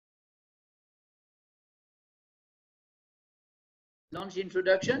launch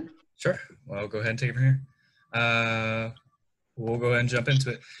introduction? Sure. Well, I'll go ahead and take it from here. We'll go ahead and jump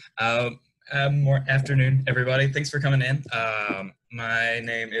into it. More afternoon, everybody. Thanks for coming in. My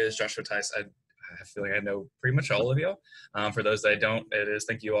name is Joshua Tice. I feel like I know pretty much all of y'all. For those that I don't,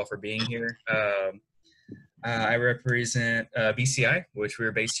 thank you all for being here. I represent BCI, which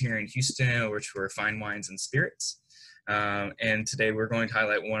we're based here in Houston, which we're fine wines and spirits. And today we're going to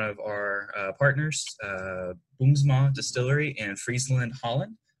highlight one of our partners, Boomsma Distillery in Friesland,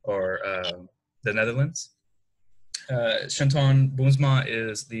 Holland, or the Netherlands. Chanton Boomsma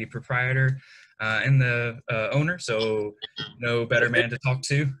is the proprietor and the owner, so no better man to talk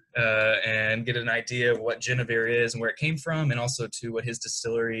to and get an idea of what Genever is and where it came from, and also to what his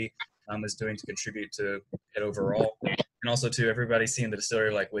distillery is doing to contribute to it overall, and also to everybody seeing the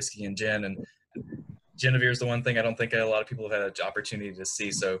distillery like whiskey and gin. And Genever is the one thing I don't think a lot of people have had an opportunity to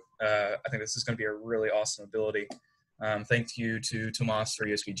see, so I think this is going to be a really awesome ability. Thank you to Tomas for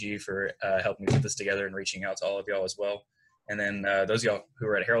USBG for helping me put this together and reaching out to all of y'all as well. And then those of y'all who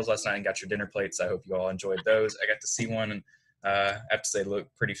were at Harold's last night and got your dinner plates, I hope you all enjoyed those. I got to see one, and I have to say, they look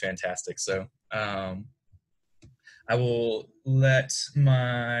pretty fantastic. So I will let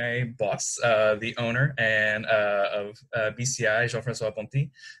my boss, the owner and of BCI, Jean-François Ponty,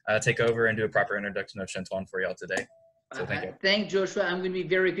 take over and do a proper introduction of Chanton for y'all today. So thank you. Thanks, Joshua. I'm going to be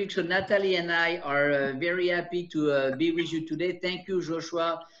very quick. So Natalie and I are very happy to be with you today. Thank you,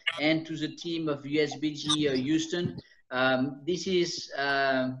 Joshua, and to the team of USBG Houston. This is,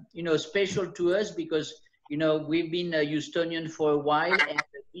 special to us because, we've been a Houstonian for a while, and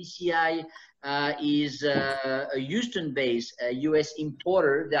BCI is a Houston-based US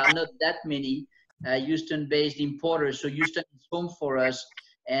importer. There are not that many Houston-based importers, so Houston is home for us.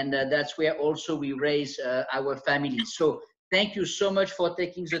 And that's where also we raise our families. So thank you so much for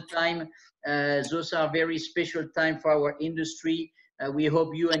taking the time. Those are very special time for our industry. We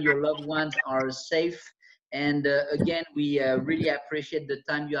hope you and your loved ones are safe. And again, we really appreciate the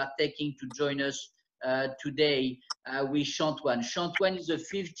time you are taking to join us today with Chantoine. Chantoine is a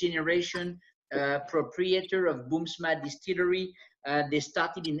 5th generation proprietor of Boomsma Distillery. They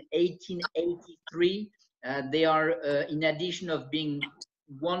started in 1883. They are, in addition of being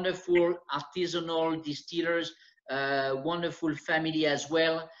wonderful artisanal distillers, wonderful family as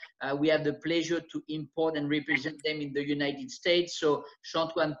well. We have the pleasure to import and represent them in the United States. So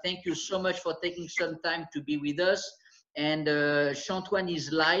Chantoine, thank you so much for taking some time to be with us. And Chantoine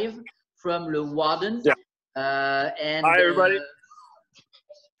is live from Le Warden. Yeah. Hi, everybody.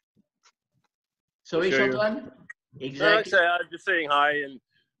 Sorry, Chantoine? Exactly. No, I'm just saying hi, and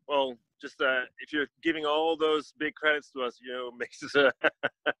well, just if you're giving all those big credits to us, makes us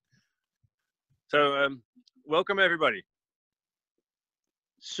so welcome everybody.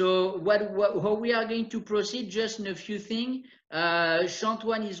 So how we are going to proceed, just in a few things.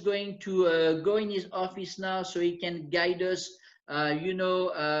 Chantoine is going to go in his office now so he can guide us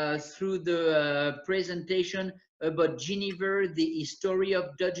through the presentation about Genever, the history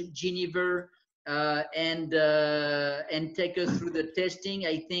of Dutch Genever, and take us through the testing.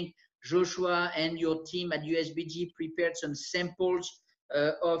 I think Joshua and your team at USBG prepared some samples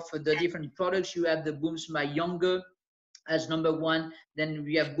of the different products. You have the Boomsma Younger as number 1. Then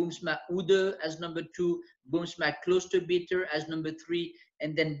we have Boomsma Oude as number 2, Boomsma Klosterbitter as number 3,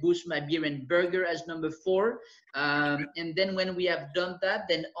 and then Boomsma Beer and Burger as number 4. And then when we have done that,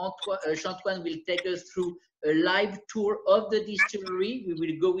 then Chantoine will take us through a live tour of the distillery. We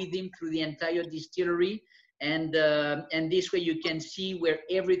will go with him through the entire distillery. And this way you can see where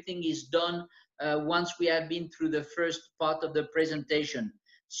everything is done once we have been through the first part of the presentation.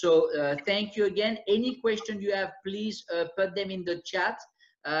 So thank you again. Any question you have, please put them in the chat.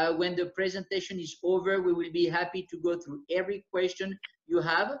 When the presentation is over, we will be happy to go through every question you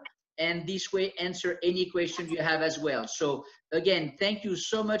have, and this way answer any question you have as well. So again, thank you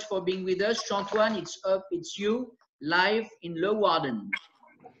so much for being with us. Chantoine, it's you live in Le Warden.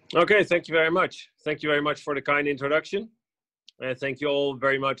 Okay, thank you very much. Thank you very much for the kind introduction. Thank you all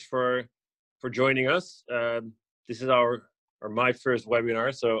very much for joining us. This is my first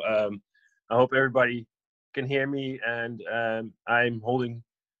webinar, so I hope everybody can hear me. And I'm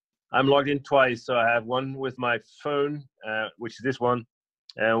logged in twice, so I have one with my phone, which is this one,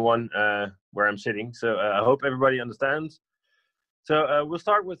 and one where I'm sitting. So I hope everybody understands. So we'll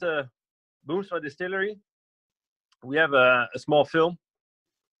start with the Boomsma Distillery. We have a small film.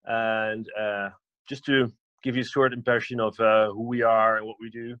 And just to give you a short impression of who we are and what we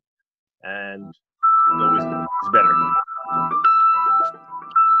do, and it always is better.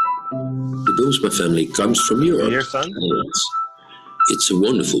 The Boomsma family comes from Europe. Here, son? It's a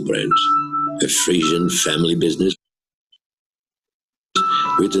wonderful brand, a Frisian family business.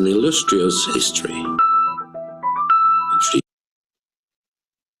 with an illustrious history.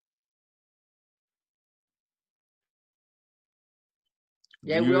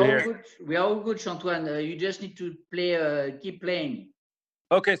 Yeah, we're all good, Antoine. You just need to play, keep playing.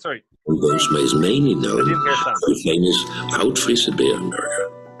 Okay, sorry. Boomsma is mainly known for the famous Oud-Friese Berenburger.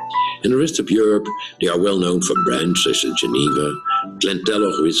 In the rest of Europe, they are well known for brands such as Genever,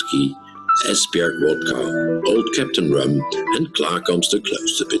 Glentelloch whiskey, Esbjerg vodka, Old Captain rum, and Klaarkamster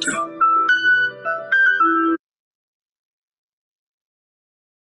Kloosterbitter.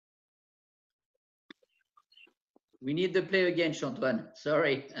 We need the play again, Antoine.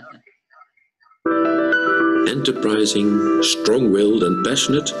 Sorry. Enterprising, strong-willed and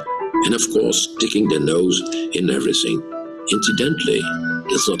passionate, and of course sticking their nose in everything. Incidentally,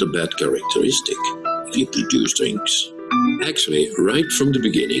 that's not a bad characteristic if you produce drinks. Actually, right from the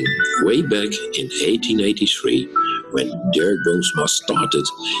beginning, way back in 1883, when Dirk Boomsma started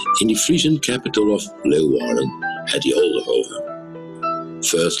in the Frisian capital of Leeuwarden at the Oldenhoven.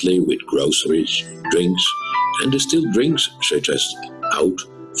 Firstly with groceries, drinks, and distilled drinks such as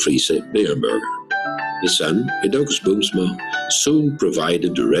Oud-Friese Berenburger. His son, Hidocus Boomsma, soon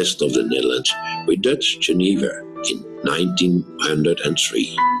provided the rest of the Netherlands with Dutch Genever in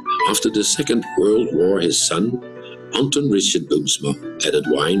 1903. After the Second World War, his son, Anton Richard Boomsma, added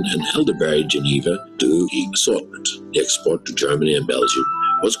wine and elderberry Genever to the assortment. The export to Germany and Belgium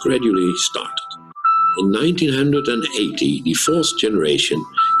was gradually started. In 1980, the fourth generation,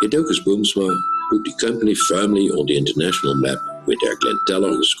 Hidocus Boomsma, put the company firmly on the international map with their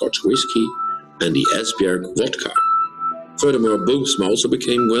Glentelloch Scotch whisky and the Esbjerg vodka. Furthermore, Boomsma also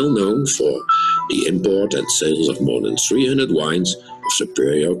became well known for the import and sales of more than 300 wines of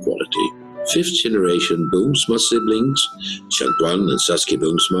superior quality. Fifth generation Boomsma siblings, Antoine and Saskia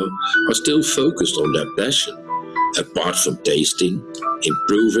Boomsma, are still focused on their passion. Apart from tasting,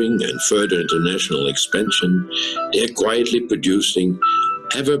 improving and further international expansion, they are quietly producing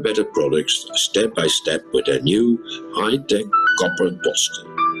ever better products step by step with their new high-tech copper Boston.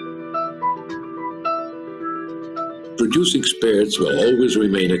 Producing spirits will always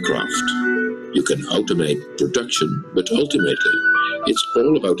remain a craft. You can automate production, but ultimately, it's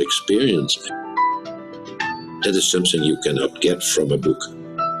all about experience. That is something you cannot get from a book.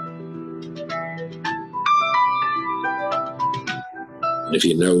 And if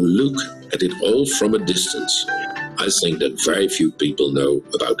you now look at it all from a distance, I think that very few people know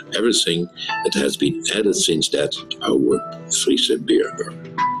about everything that has been added since that Oud-Friese Berenburger.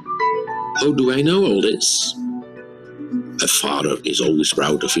 How do I know all this? A father is always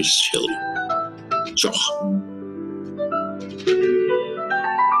proud of his children. Zo.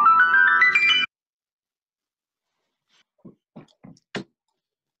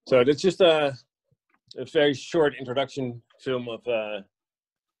 So that's just a very short introduction film of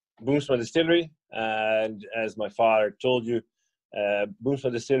Boomsma Distillery. And as my father told you,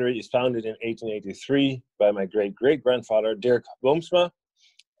 Boomsma Distillery is founded in 1883 by my great-great-grandfather Dirk Boomsma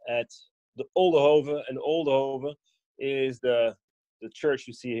at the Oldenhoven. And Oldenhoven is the church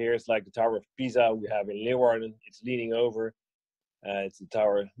you see here. It's like the Tower of Pisa we have in Leeuwarden. It's leaning over. It's the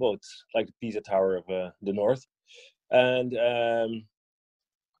tower, well, it's like the Pisa Tower of the north. And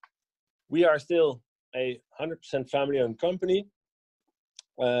we are still a 100% family-owned company.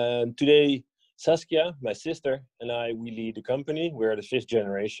 Today, Saskia, my sister, and I, we lead the company. We're the fifth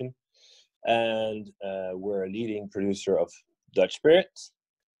generation. And we're a leading producer of Dutch spirits,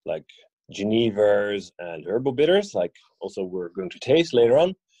 like Genevers and herbal bitters, like also we're going to taste later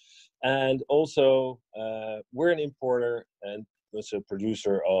on. And also, we're an importer and also a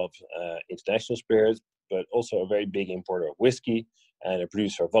producer of international spirits, but also a very big importer of whiskey and a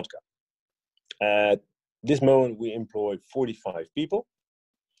producer of vodka. At this moment, we employ 45 people,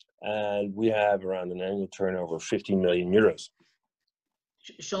 and we have around an annual turnover of 15 million euros.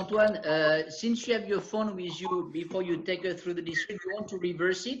 Antoine, since you have your phone with you, before you take us through the district, you want to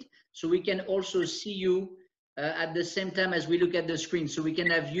reverse it so we can also see you at the same time as we look at the screen. So we can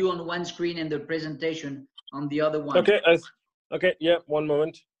have you on one screen and the presentation on the other one. Okay, okay, yeah, one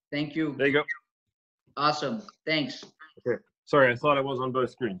moment. Thank you. There you go. Awesome, thanks. Okay, sorry, I thought I was on both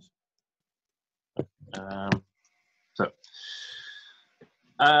screens. So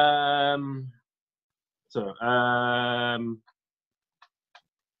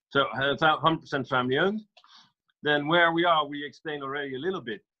it's 100% family owned. Then where we are, we explained already a little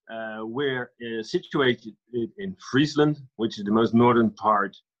bit. We're situated in Friesland, which is the most northern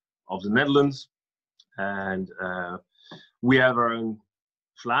part of the Netherlands. And we have our own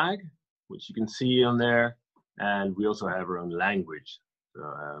flag, which you can see on there. And we also have our own language.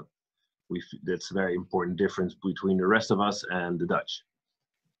 So that's a very important difference between the rest of us and the Dutch.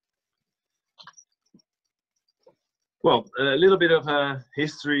 Well, a little bit of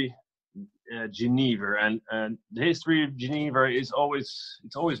history, Genever, and the history of Genever is always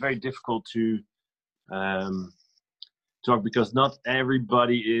very difficult to talk, because not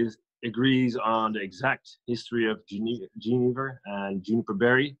everybody agrees on the exact history of Genever and juniper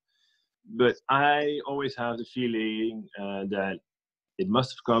berry. But I always have the feeling that it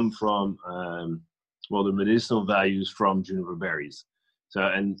must have come from well, the medicinal values from juniper berries. So,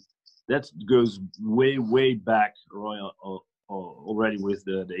 and that goes way back already with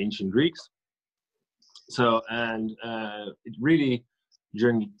the ancient Greeks. So, and it really,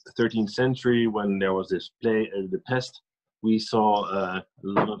 during the 13th century, when there was this the pest, we saw a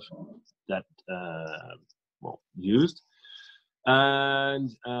lot of that well, used. And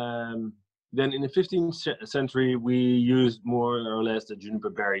then in the 15th century, we used more or less the juniper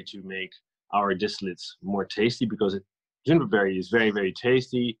berry to make our distillates more tasty, because juniper berry is very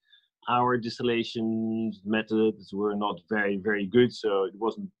tasty. Our distillation methods were not very good, so it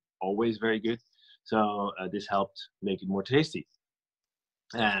wasn't always very good. So this helped make it more tasty.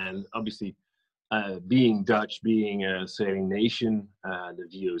 And obviously, being Dutch, being a sailing nation, the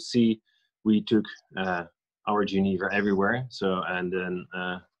VOC, we took our Genever everywhere. So, and then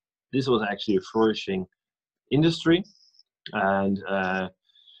this was actually a flourishing industry, and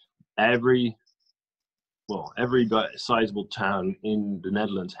every sizable town in the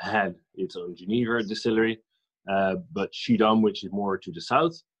Netherlands had its own Genever distillery, but Schiedam, which is more to the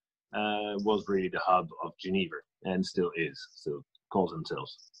south, was really the hub of Genever, and still calls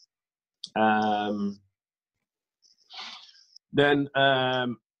themselves. Then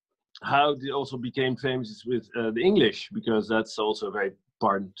how it also became famous with the English, because that's also a very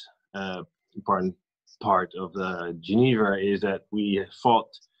important part of the Genever, is that we fought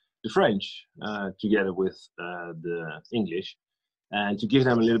the French together with the English, and to give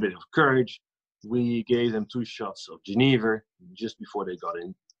them a little bit of courage, we gave them 2 shots of Genever just before they got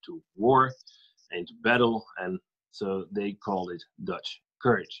into war, into battle, and so they called it Dutch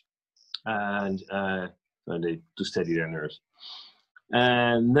courage, and to steady their nerves.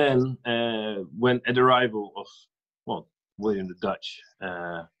 And then when at the arrival of, well, William the Dutch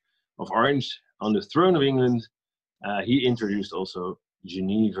of Orange on the throne of England, he introduced also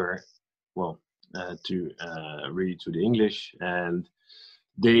Genever, well, to the English, and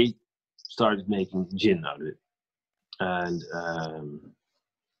they started making gin out of it. And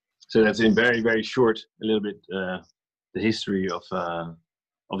so that's in very short a little bit the history of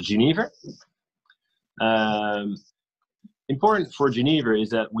Genever. Important for Genever is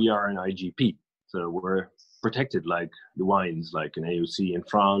that we are an IGP, so we're protected like the wines, like an AOC in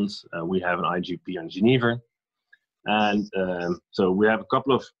France. We have an IGP on Genever, and so we have a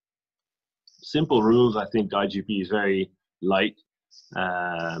couple of simple rules. I think the IGP is very light.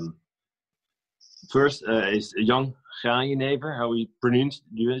 First is young Genever, how we pronounce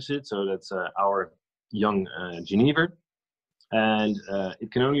it. So that's our young Genever, and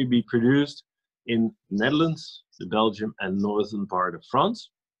it can only be produced in Netherlands, Belgium, and northern part of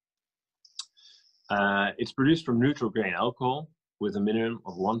France. It's produced from neutral grain alcohol with a minimum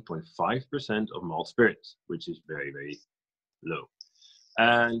of 1.5% of malt spirits, which is very low,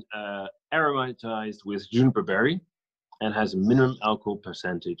 and aromatized with juniper berry, and has a minimum alcohol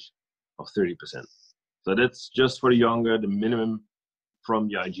percentage of 30%. So that's just for the younger, the minimum from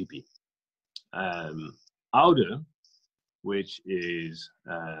the IGP. Oude, which is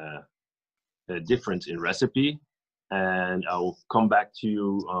a difference in recipe, and I'll come back to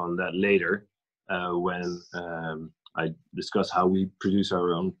you on that later when I discuss how we produce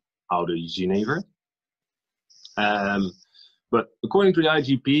our own Oude Genever. But according to the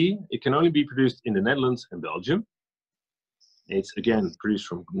IGP, it can only be produced in the Netherlands and Belgium. It's again produced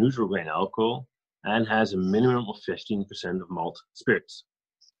from neutral grain alcohol and has a minimum of 15% of malt spirits.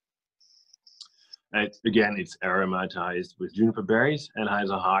 Again, it's aromatized with juniper berries and has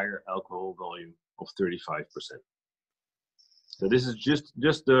a higher alcohol volume of 35%. So this is just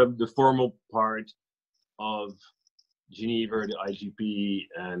the formal part of Genever, the IGP,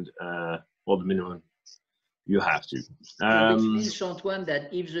 and all the minimum you have to. Which means, Antoine,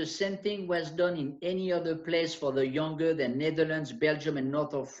 that if the same thing was done in any other place for the younger than Netherlands, Belgium, and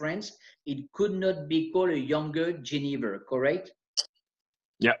north of France, it could not be called a younger Genever, correct?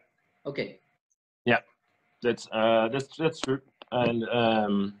 Yeah. Okay. Yeah, that's true, and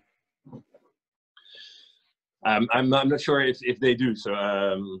I'm not sure if they do. So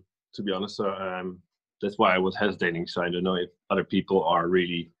to be honest, so that's why I was hesitating. So I don't know if other people are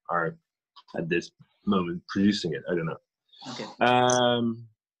at this moment producing it. I don't know. Okay.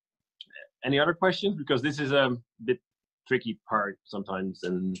 Any other questions? Because this is a bit tricky part sometimes,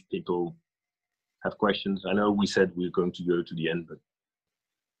 and people have questions. I know we said we're going to go to the end, but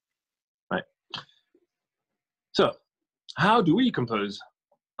right. So, how do we compose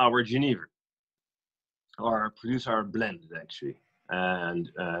our Genever, or produce our blend actually? And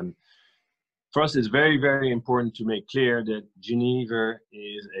for us, it's very, very important to make clear that Genever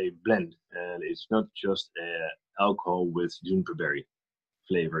is a blend, and it's not just alcohol with juniper berry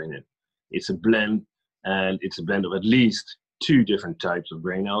flavor in it. It's a blend, and it's a blend of at least 2 different types of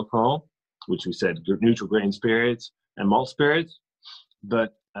grain alcohol, which we said neutral grain spirits and malt spirits.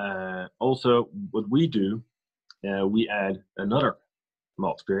 But also, what we do, we add another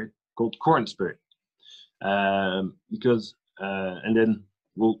malt spirit called corn spirit, because and then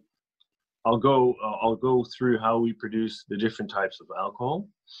I'll go through how we produce the different types of alcohol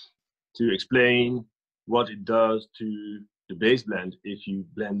to explain what it does to the base blend if you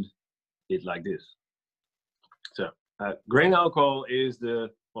blend it like this. So grain alcohol is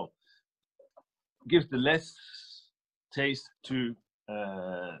gives the less taste to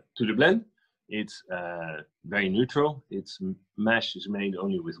the blend. It's very neutral. Its mash is made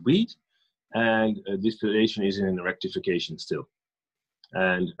only with wheat, and distillation is in rectification still.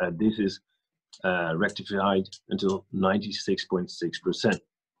 And this is rectified until 96.6%.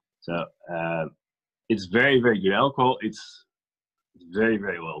 So it's very, very good alcohol. It's very,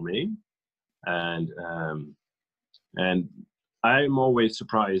 very well made, and I'm always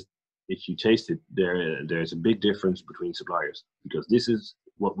surprised if you taste it. There's a big difference between suppliers, because this is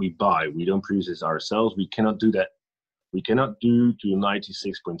what we buy. We don't produce this ourselves. We cannot do that. We cannot do to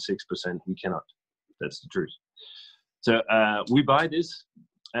 96.6%. We cannot. That's the truth. So we buy this,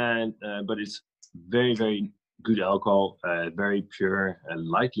 and but it's very, very good alcohol, very pure,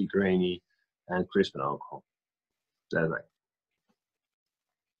 lightly grainy, and crisp alcohol. That's right.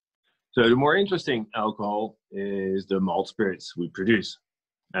 So the more interesting alcohol is the malt spirits we produce,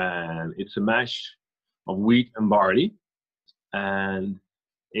 and it's a mash of wheat and barley, and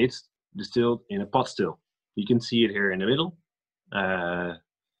it's distilled in a pot still. You can see it here in the middle.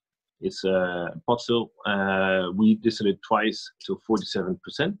 It's a pot still. We distill it twice to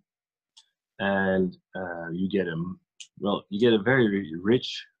 47%, and you get a very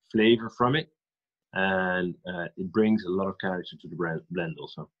rich flavor from it, and it brings a lot of character to the blend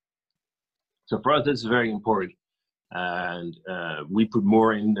also. So for us, that's very important, and we put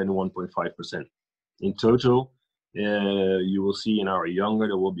more in than 1.5%. In total, you will see in our younger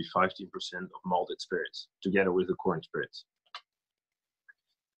there will be 15% of malted spirits together with the corn spirits.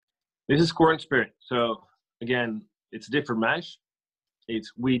 This is corn spirit. So again, it's a different mash.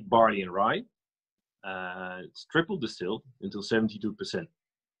 It's wheat, barley, and rye. It's triple distilled until 72%.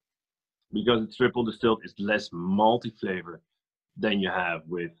 Because it's triple distilled, it's less malty flavor than you have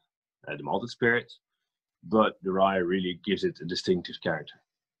with the malted spirits, but the rye really gives it a distinctive character.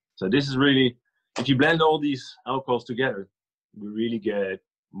 So this is really, if you blend all these alcohols together, we really get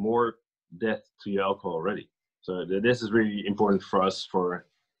more depth to your alcohol already. So this is really important for us for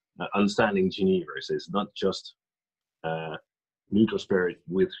understanding Genever. So it's not just neutral spirit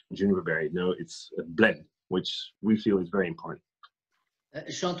with juniper berry. No, it's a blend, which we feel is very important.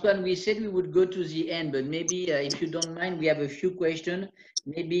 Chantoine, we said we would go to the end, but maybe if you don't mind, we have a few questions.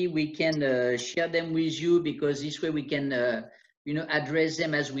 Maybe we can share them with you, because this way we can address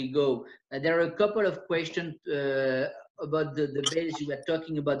them as we go. There are a couple of questions about the base you were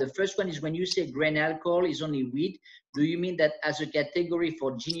talking about. The first one is, when you say grain alcohol is only wheat, do you mean that as a category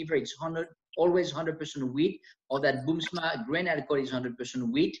for Genever it's always 100% wheat, or that Boomsma grain alcohol is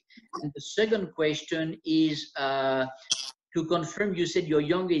 100% wheat? And the second question is, to confirm, you said your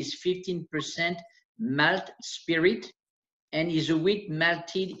younger is 15% malt spirit, and is a wheat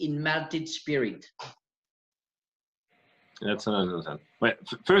malted in malted spirit? That's another time. Wait,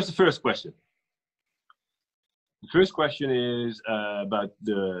 first, the first question. The first question is about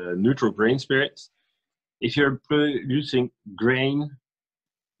the neutral grain spirits. If you're producing grain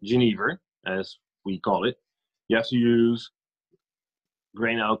Genever, as we call it, you have to use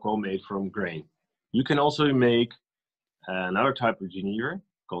grain alcohol made from grain. You can also make another type of Genever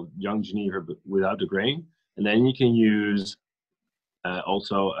called young Genever, but without the grain, and then you can use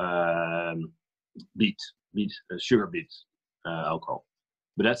also sugar beets alcohol.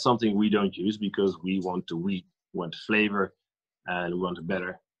 But that's something we don't use, because we want the wheat, we want flavor, and we want a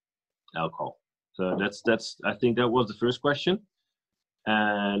better alcohol. So that's I think that was the first question.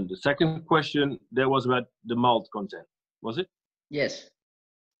 And the second question, that was about the malt content, was it? Yes.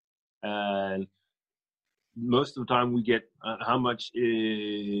 And most of the time we get how much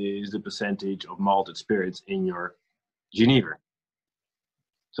is the percentage of malted spirits in your Genever.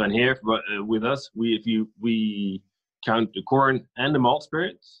 So in here with us, we count the corn and the malt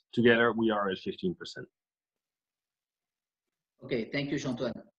spirits, together we are at 15%. Okay, thank you,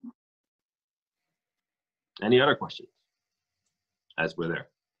 Jean-Antoine. Any other questions as we're there?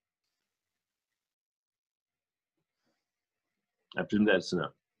 I presume that's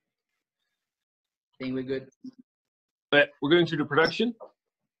enough. I think we're good. But we're going to the production,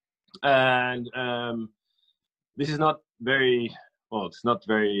 and this is not very well. It's not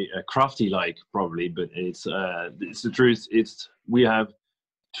very crafty-like, probably, but it's the truth. We have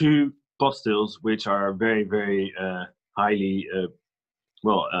 2 pot stills which are very, very highly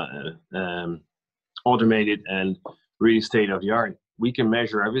automated and really state-of-the-art. We can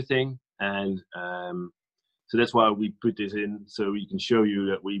measure everything, and so that's why we put this in, so we can show you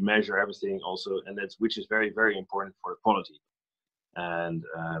that we measure everything also, and which is very, very important for the quality. And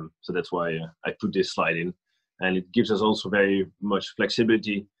so that's why I put this slide in, and it gives us also very much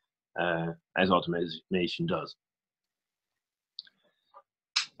flexibility as automation does.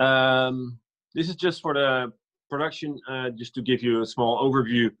 This is just for the production, just to give you a small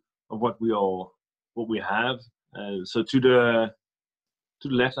overview of what we have. So to the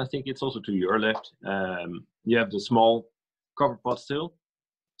left, I think it's also to your left, you have the small copper pot still,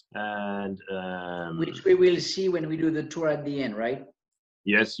 and which we will see when we do the tour at the end, right?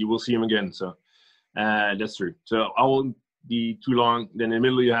 Yes, you will see them again. So that's true. So I won't be too long. Then in the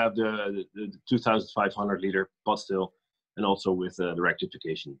middle you have the 2,500 liter pot still, and also with the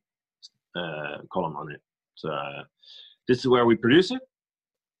rectification column on it. So this is where we produce it.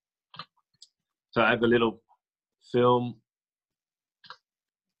 So I have a little film.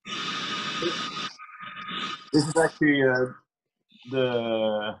 This is actually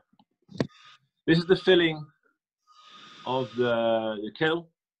this is the filling of the kettle,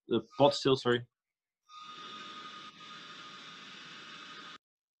 the pot still, sorry.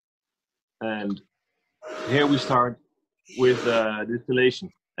 And here we start with distillation.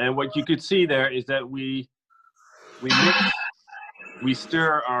 And what you could see there is that we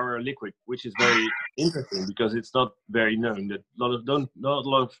stir our liquid, which is very interesting because it's not very known. That not a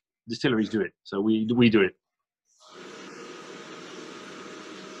lot of distilleries do it, so we do it.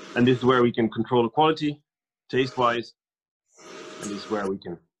 And this is where we can control the quality, taste-wise, and this is where we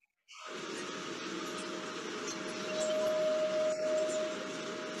can.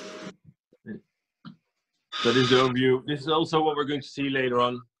 So this is the overview. This is also what we're going to see later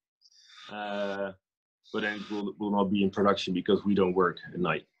on, but then it will not be in production because we don't work at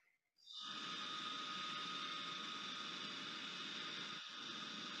night.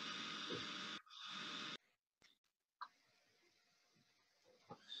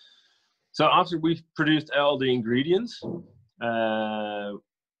 So after we've produced all the ingredients, the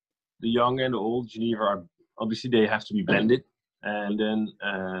young and the old Genever are obviously they have to be blended, and then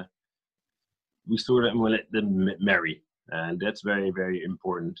we store them and we let them marry, and that's very, very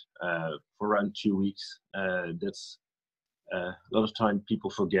important for around 2 weeks. That's a lot of time people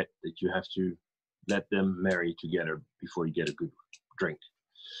forget that you have to let them marry together before you get a good drink.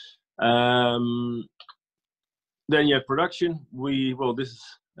 Then you have production. This is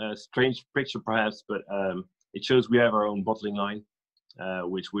a strange picture perhaps, but it shows we have our own bottling line,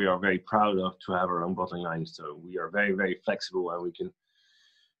 which we are very proud of to have our own bottling line. So we are very, very flexible, and we can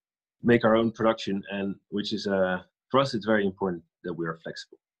make our own production, and which is for us it's very important that we are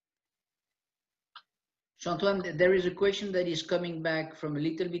flexible. Jean-Antoine, there is a question that is coming back from a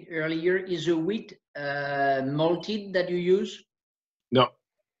little bit earlier. Is the wheat malted that you use? No.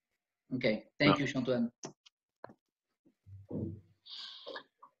 Okay, thank you, Jean-Antoine.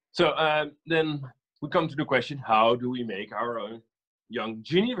 So then we come to the question, how do we make our own young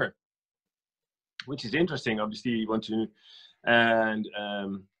Genever? Which is interesting, obviously you want to, and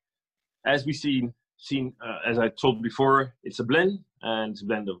as we seen, as I told before, it's a blend, and it's a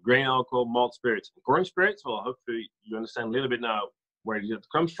blend of grain alcohol, malt spirits, and corn spirits. Well, hopefully you understand a little bit now where it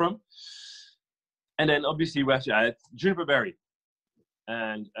comes from. And then obviously we have to add juniper berry.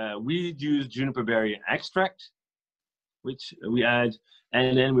 And we use juniper berry extract, which we add,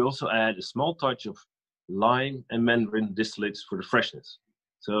 and then we also add a small touch of lime and mandarin distillates for the freshness.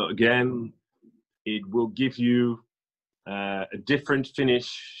 So again, it will give you a different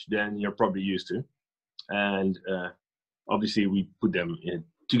finish than you're probably used to. And obviously we put them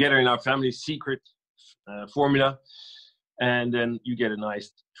together in our family secret formula, and then you get a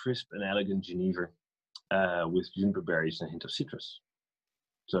nice crisp and elegant Genever with juniper berries and a hint of citrus.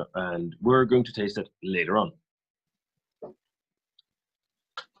 So, and we're going to taste that later on.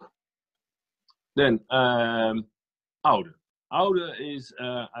 Then oude. Oude is,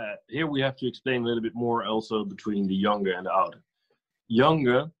 here we have to explain a little bit more also between the younger and the oude.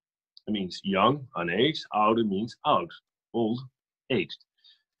 Younger means young, unaged. Oude means oud, old, aged.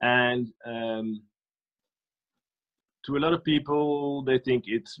 And to a lot of people, they think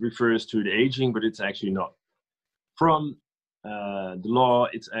it refers to the aging, but it's actually not. From the law,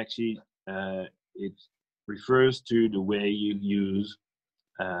 it's actually, it refers to the way you use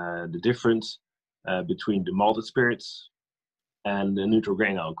the difference between the malted spirits and the neutral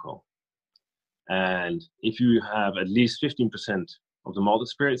grain alcohol. And if you have at least 15% of the malted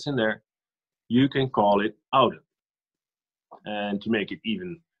spirits in there, you can call it oude. And to make it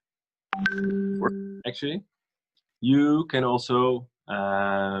even worse, actually, you can also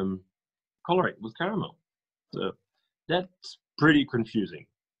color it with caramel. So that's pretty confusing.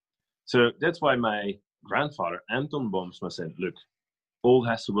 So that's why my grandfather, Anton Boomsma, said, look, old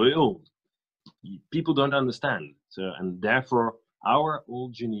has to be old. People don't understand. So, and therefore, our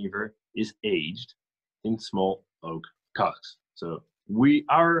old Genever is aged in small oak casks. So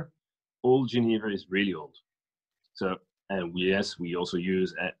our old Genever is really old. So, and we also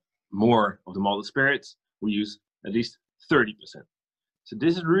use more of the malted spirits. We use at least 30%. So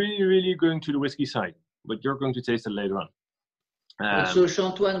this is really, really going to the whiskey side, but you're going to taste it later on. So,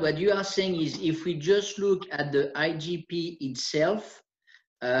 Chantoine, what you are saying is if we just look at the IGP itself,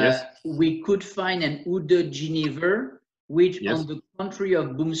 yes, we could find an Oude Genever, which yes, on the contrary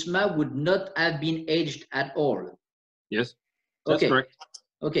of Boomsma would not have been aged at all. Yes, that's correct.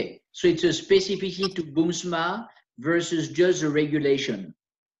 Okay, so it's a specificity to Boomsma versus just a regulation.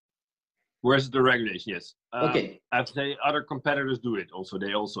 Where's the regulation? Yes. Okay. I'd say other competitors do it also.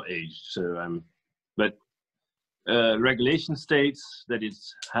 They also age. So, but regulation states that it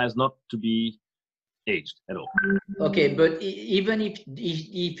has not to be aged at all. Okay, but even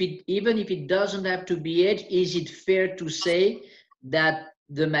if it doesn't have to be aged, is it fair to say that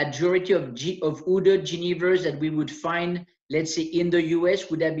the majority of Oude Genevers that we would find, let's say in the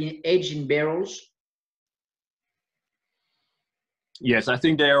US, would have been aged in barrels? Yes, I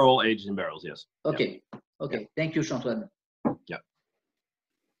think they are all aged in barrels. Yes. Okay. Yeah. Okay. Yeah. Thank you, Chantoine. Yeah.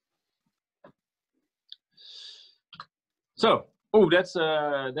 So, that's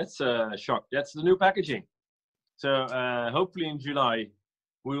a shock. That's the new packaging. So hopefully in July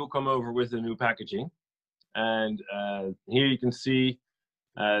we will come over with the new packaging, and here you can see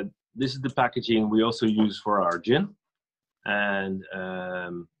this is the packaging we also use for our gin, and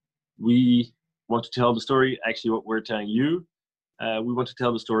we want to tell the story. Actually, what we're telling you, we want to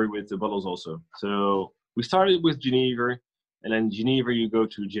tell the story with the bottles also. So we started with Genever, and then Genever you go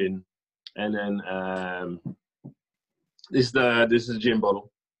to gin, and then this is a gin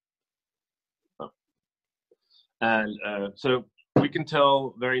bottle. And so we can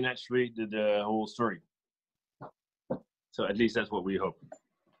tell very naturally the whole story. So at least that's what we hope.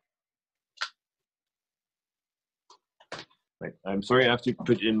 Wait, I'm sorry, I have to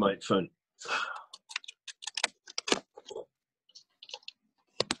put in my phone.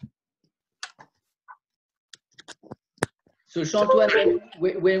 So Chantoine,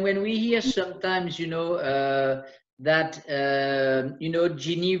 when we hear sometimes, that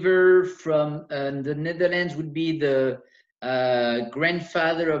Genever from the Netherlands would be the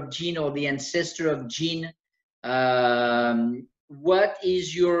grandfather of gin or the ancestor of gin. What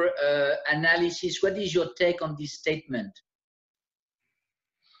is your analysis? What is your take on this statement?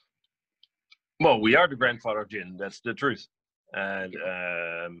 Well, we are the grandfather of gin. That's the truth. And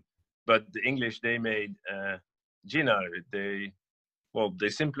but the English, they made gin out of it. They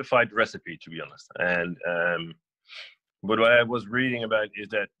simplified the recipe, to be honest. And but what I was reading about is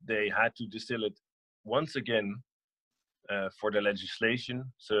that they had to distill it once again for the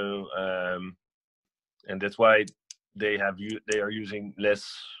legislation. So and that's why they are using less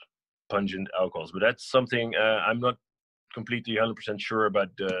pungent alcohols. But that's something I'm not completely 100% sure about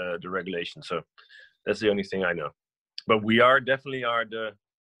the regulation. So that's the only thing I know. But we definitely are the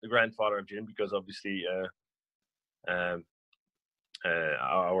grandfather of gin, because obviously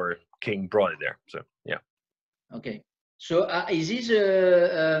our king brought it there. So yeah. Okay. So is this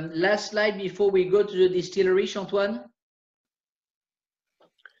a last slide before we go to the distillery, Chantoine?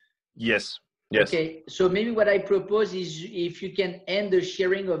 Yes. Yes. Okay. So maybe what I propose is if you can end the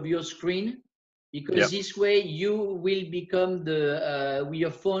sharing of your screen, because this way you will become your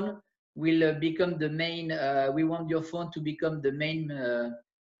phone will become the main. We want your phone to become the main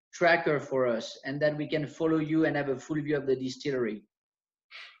tracker for us, and that we can follow you and have a full view of the distillery.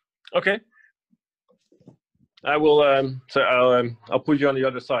 Okay. I will. So I'll put you on the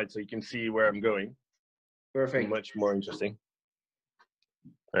other side so you can see where I'm going. Perfect. Much more interesting.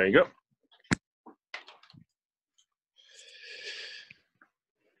 There you go.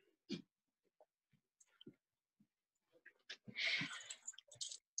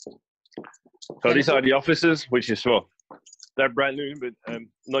 So these are the offices, which is, well, they're brand new, but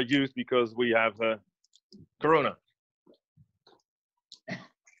not used because we have Corona.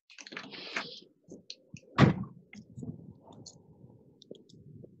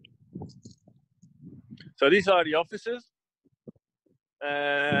 So these are the offices.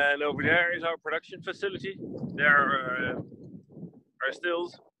 And over there is our production facility. There are our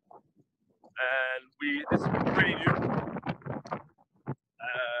stills. And this is pretty new.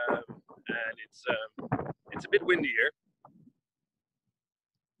 And it's a bit windy here.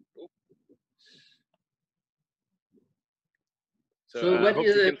 So what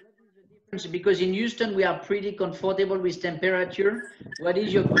is the difference? Because in Houston, we are pretty comfortable with temperature. What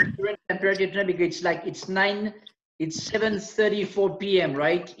is your current temperature now? Because it's 7:34 p.m.,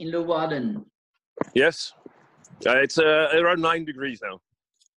 right, in Leeuwarden? Yes. It's around 9 degrees now.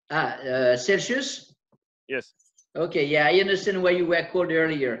 Celsius? Yes. Okay, yeah, I understand why you were cold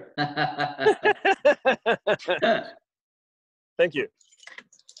earlier. Thank you.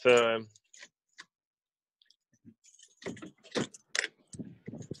 So,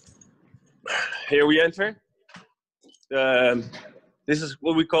 here we enter. This is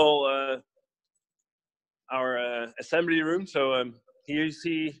what we call our assembly room. So here you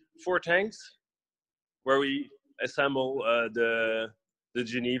see 4 tanks where we assemble the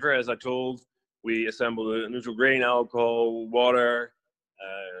Genever. As I told, we assemble the neutral grain alcohol, water,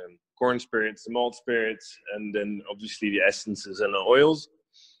 corn spirits, malt spirits, and then obviously the essences and the oils.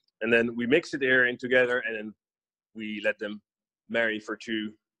 And then we mix it here in together, and then we let them marry for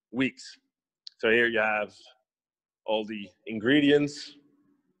 2 weeks. So here you have all the ingredients.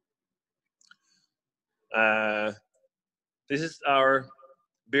 This is our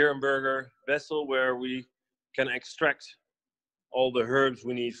beer and burger vessel where we can extract all the herbs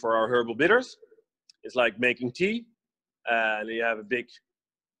we need for our herbal bitters. It's like making tea. And you have a big,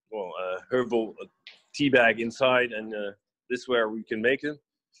 herbal tea bag inside, and this is where we can make it.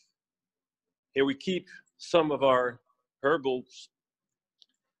 Here we keep some of our herbals,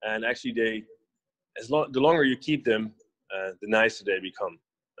 and actually the longer you keep them, the nicer they become.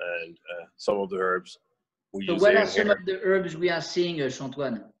 And some of the herbs we use. So what are some of the herbs we are seeing,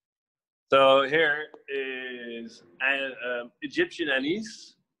 Chantoine? So here is Egyptian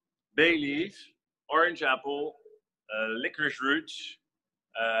anise, bay leaf, orange apple, licorice root,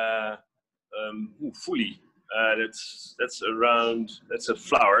 fuli. That's a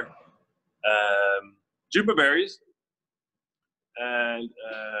flower. Juniper berries, and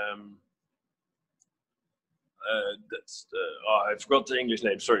I forgot the English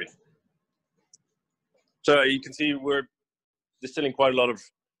name. Sorry. So you can see we're distilling quite a lot of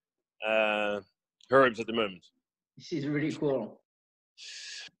herbs at the moment. This is really cool.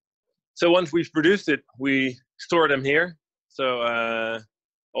 So once we've produced it, we store them here. So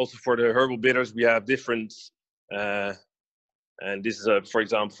also for the herbal bitters, we have different, and this is, for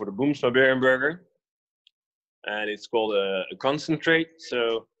example, for the Boomsma beer and burger. And it's called a concentrate.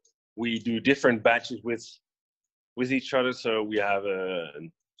 So we do different batches with each other. So we have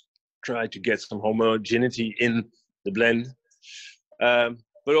try to get some homogeneity in the blend.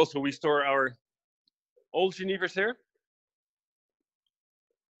 But also we store our old Genevers here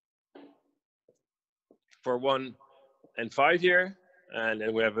for 1 and 5 year. And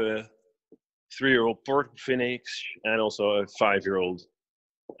then we have a 3-year-old port Phoenix and also a 5-year-old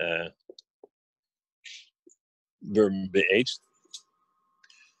bourbon aged.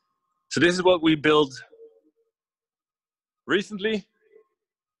 So this is what we built recently,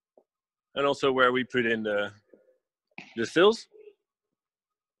 and also where we put in the stills.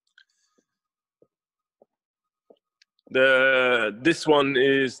 This one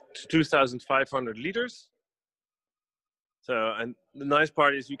is 2,500 liters. So, and the nice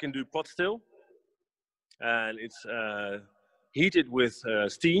part is you can do pot still, and it's heated with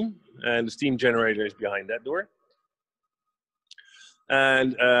steam, and the steam generator is behind that door.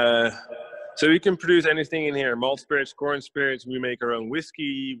 And so we can produce anything in here: malt spirits, corn spirits. We make our own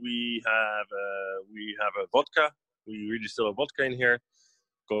whiskey. We have a vodka. We redistill a vodka in here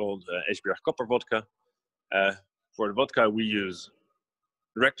called Esbjerg Copper vodka. For the vodka, we use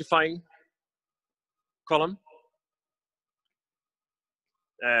the rectifying column.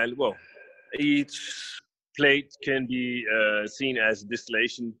 And well, each plate can be seen as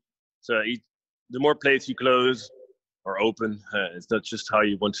distillation. So the more plates you close or open, it's not just how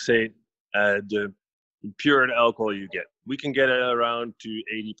you want to say it, the purer the alcohol you get. We can get around to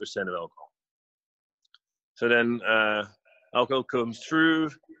 80% of alcohol. So then alcohol comes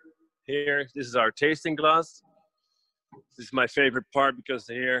through here. This is our tasting glass. This is my favorite part because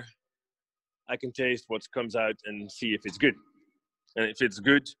here I can taste what comes out and see if it's good. And if it's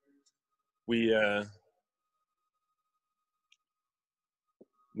good,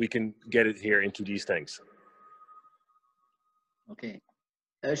 we can get it here into these tanks. Okay.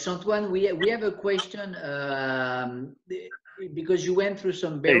 Chantoine, we have a question because you went through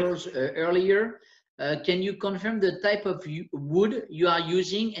some barrels earlier. Can you confirm the type of wood you are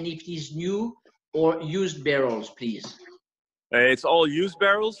using and if it is new or used barrels, please? It's all used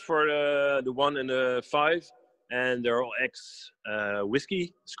barrels for the 1 and the 5, and they're all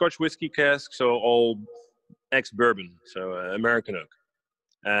whiskey, Scotch whiskey casks, so all ex-bourbon, so American oak.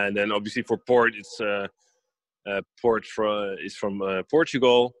 And then obviously for port, it's port is from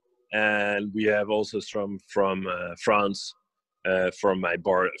Portugal, and we have also some from France for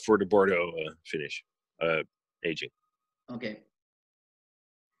the Bordeaux finish aging. Okay.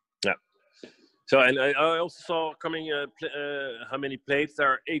 Yeah. So, and I also saw coming how many plates? There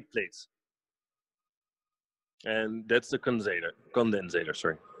are 8 plates, and that's the condensator.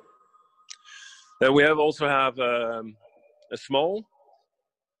 Sorry. Then we also have a small.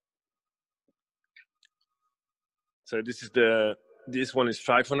 So this one is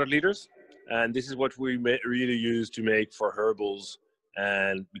 500 liters, and this is what we really use to make for herbals,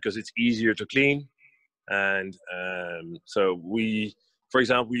 and because it's easier to clean, and so for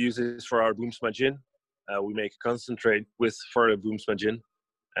example, we use this for our Boomsma gin. We make a concentrate for the Boomsma gin,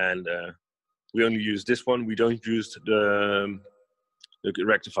 and we only use this one. We don't use the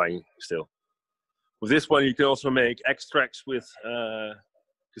rectifying still. With this one, you can also make extracts with,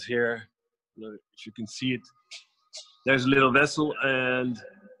 because here, if you can see it, there's a little vessel, and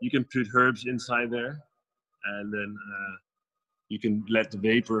you can put herbs inside there, and then you can let the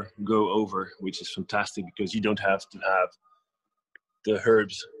vapor go over, which is fantastic because you don't have to have the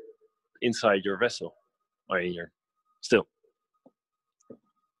herbs inside your vessel or in your still.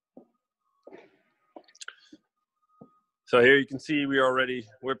 So here you can see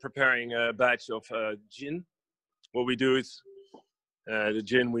we're preparing a batch of gin. What we do is the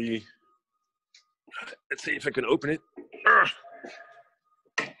gin let's see if I can open it.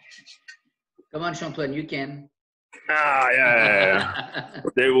 Come on, Chantoine, you can. Yeah.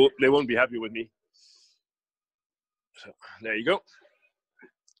 They won't be happy with me. So there you go.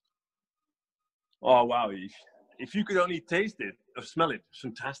 Oh wow! If you could only taste it or smell it, it's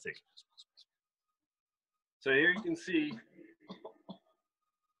fantastic. So here you can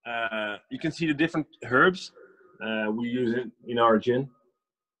see the different herbs we use it in our gin.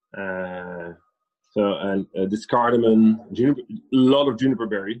 This cardamom, juniper, a lot of juniper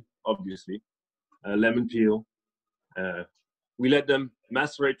berry, obviously, lemon peel. We let them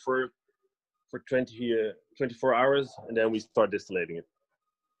macerate for 24 hours, and then we start distillating it.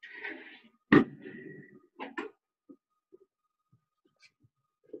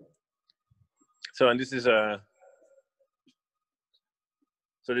 So, and this is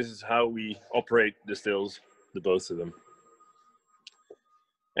how we operate the stills, the both of them.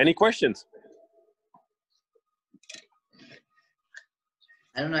 Any questions?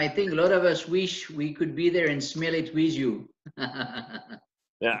 I don't know. I think a lot of us wish we could be there and smell it with you.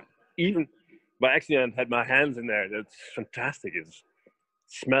 Yeah, even by accident, had my hands in there. That's fantastic. It's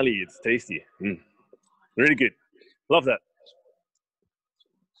smelly. It's tasty. Really good. Love that.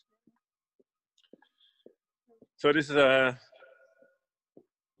 So this is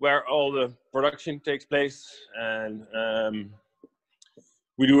where all the production takes place, and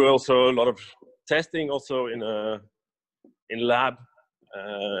we do also a lot of testing, also in lab.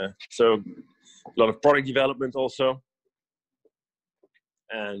 So a lot of product development also,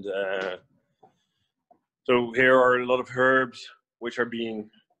 and so here are a lot of herbs which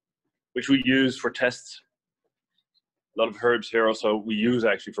we use for tests. A lot of herbs here also we use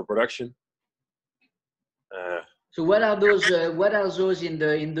actually for production. So what are those? What are those in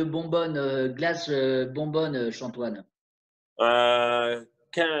the bonbon glass bonbon, Chantoine?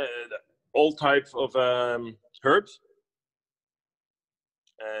 All types of herbs,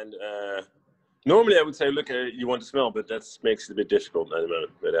 and normally I would say, look, you want to smell, but that makes it a bit difficult at the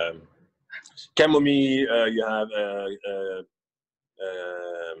moment. But chamomile, you have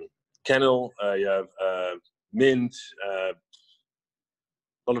cannel, you have mint,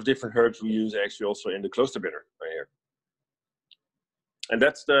 a lot of different herbs we use actually also in the cloister bitter right here. And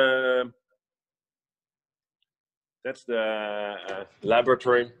that's the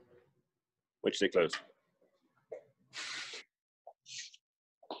laboratory which they closed.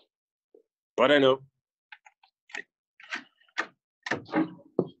 But I know.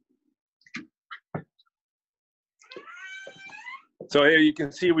 So here you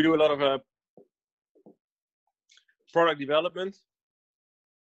can see we do a lot of product development.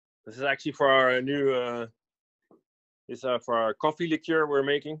 This is actually for our new, for our coffee liqueur we're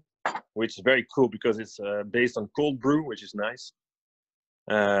making. which is very cool because it's based on cold brew, which is nice.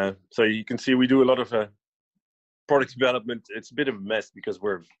 So you can see we do a lot of product development. It's a bit of a mess because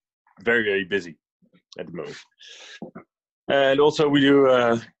we're very, very busy at the moment. And also we do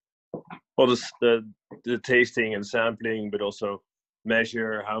all the tasting and sampling, but also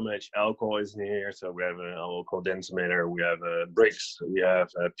measure how much alcohol is in here. So we have an alcohol densimeter, we have bricks, we have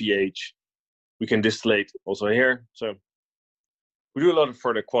pH. We can distillate also here. So we do a lot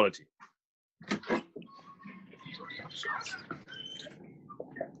for the quality.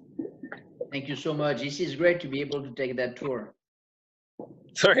 Thank you so much. This is great to be able to take that tour.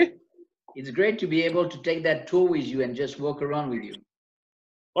 Sorry? It's great to be able to take that tour with you and just walk around with you.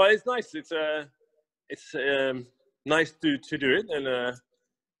 Well, it's nice. It's nice to do it, and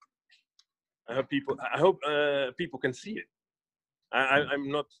I hope people can see it. I'm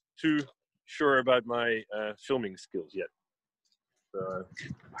not too sure about my filming skills yet.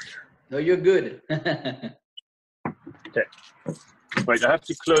 No, you're good. Okay. Wait, I have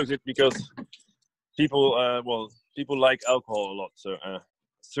to close it because people like alcohol a lot. So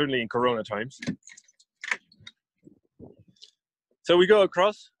certainly in Corona times. So we go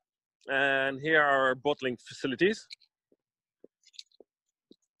across, and here are our bottling facilities.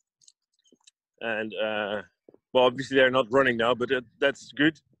 And well, obviously they're not running now, but that's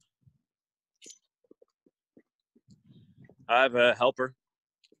good. I have a helper.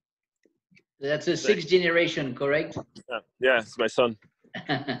 That's a 6th generation, correct? Yeah, it's my son.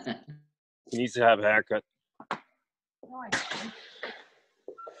 He needs to have a haircut.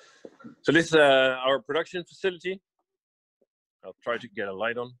 So this is our production facility. I'll try to get a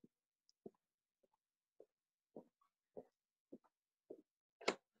light on.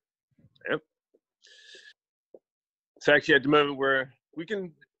 Yep. So actually at the moment we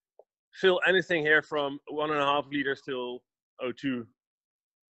can fill anything here from 1.5 liters till 0.2.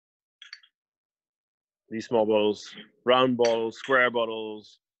 These small bottles, round bottles, square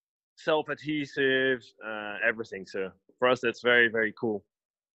bottles, self-adhesive, everything. So for us, that's very, very cool.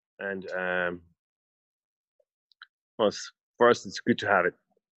 And well, for us, it's good to have it.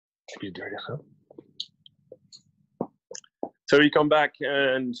 So we come back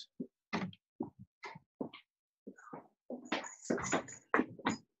and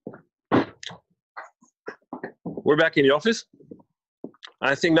we're back in the office.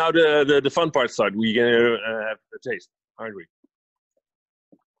 I think now the fun part starts. We're going to have a taste, aren't we?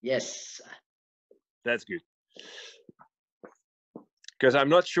 Yes. That's good. Because I'm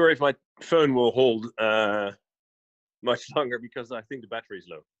not sure if my phone will hold much longer because I think the battery is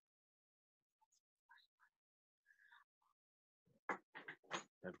low.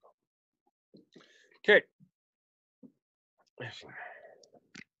 Okay.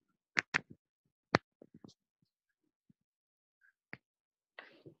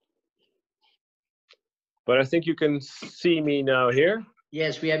 But I think you can see me now here.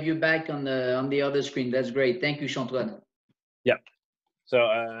 Yes, we have you back on the other screen. That's great. Thank you, Chantoine. Yeah. So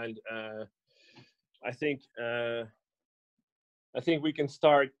and I think we can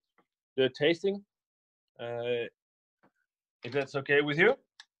start the tasting. If that's okay with you.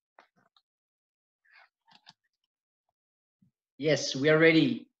 Yes, we are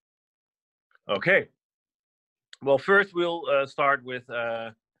ready. Okay. Well, first we'll start with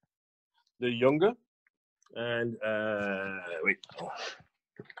the Younger. And wait.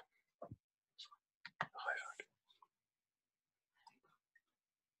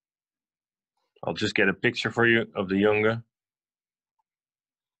 I'll just get a picture for you of the Younger.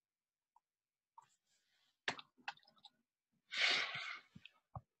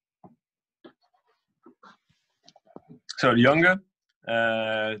 So the Younger,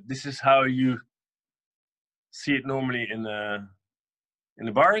 this is how you see it normally in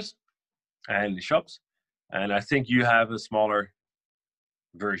the bars and the shops. And I think you have a smaller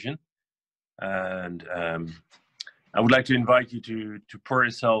version. And I would like to invite you to pour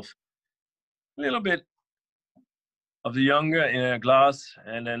yourself a little bit of the Younger in a glass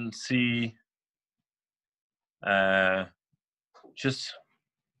and then see, just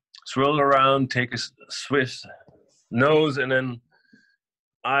swirl around, take a swift nose, and then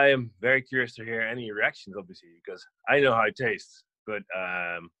I am very curious to hear any reactions, obviously, because I know how it tastes, but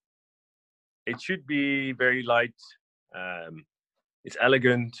it should be very light. It's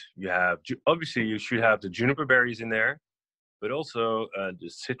elegant. You have, obviously you should have the juniper berries in there, but also the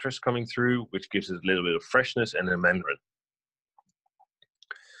citrus coming through, which gives it a little bit of freshness, and a mandarin.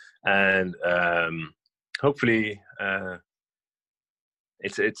 And hopefully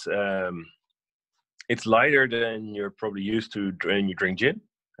it's lighter than you're probably used to when you drink gin,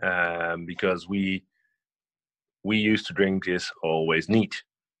 because we used to drink this always neat.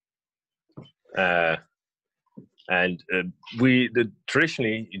 And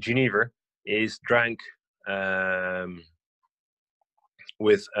traditionally Genever is drank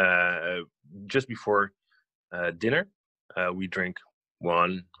with just before dinner. We drink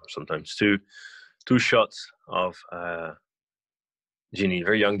one, sometimes two shots of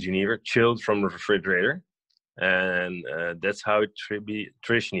Genever, young Genever, chilled from the refrigerator, and that's how it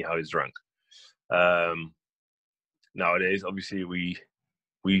traditionally how it's drunk. Nowadays, obviously,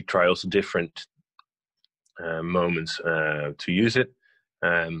 we try also different moments to use it,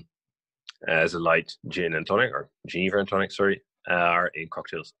 as a light gin and tonic, or Genever and tonic, sorry, are in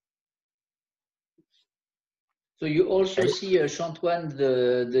cocktails. So you also see, Chantoine,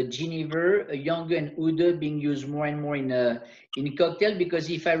 the Genever, Younger and Oude being used more and more in cocktail, because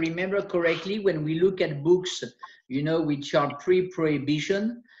if I remember correctly, when we look at books, you know, which are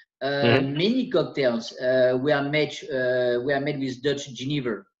pre-prohibition, many cocktails were made with Dutch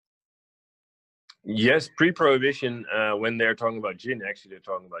Genever. Yes, pre-prohibition, when they're talking about gin, actually they're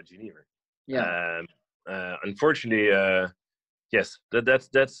talking about Genever. Yeah. Unfortunately, yes,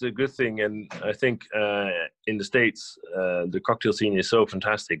 that's a good thing, and I think in the States, the cocktail scene is so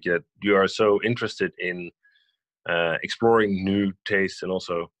fantastic that you are so interested in exploring new tastes and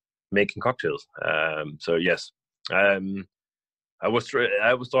also making cocktails. So yes, I was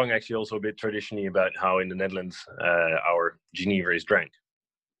talking actually also a bit traditionally about how in the Netherlands our Genever is drank,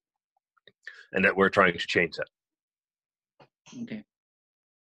 and that we're trying to change that. Okay.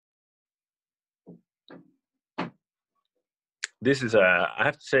 This is I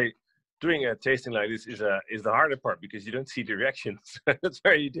have to say, doing a tasting like this is the harder part, because you don't see the reactions. It's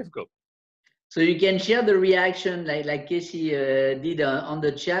very difficult. So you can share the reaction like Casey did on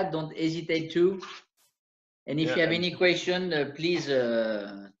the chat. Don't hesitate to. And if you have any question, please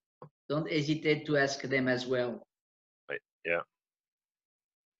don't hesitate to ask them as well. Right, yeah.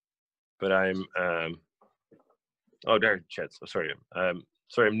 But I'm oh, there are chats. Oh, sorry.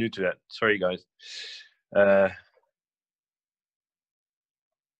 Sorry, I'm new to that. Sorry, guys.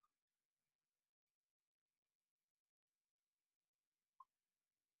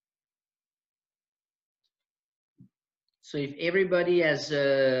 So if everybody has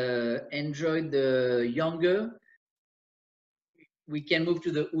enjoyed the Younger, we can move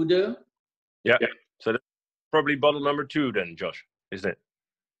to the Oude. Yeah. So that's probably bottle number 2 then, Josh, isn't it?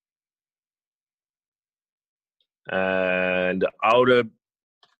 And the Oude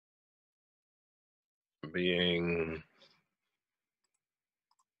being,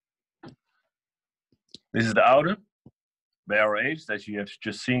 this is the Oude barrel aged that you have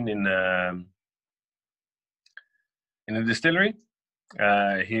just seen in the distillery.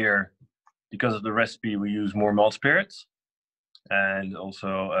 Here, because of the recipe, we use more malt spirits, and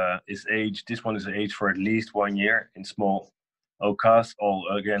also is aged. This one is aged for at least 1 year in small oak casks, all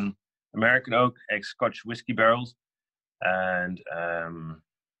again American oak, ex-Scotch whiskey barrels, and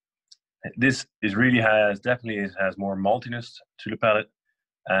this is really definitely has more maltiness to the palate,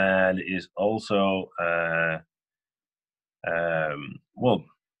 and is also well,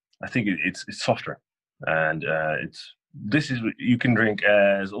 I think it's softer, and you can drink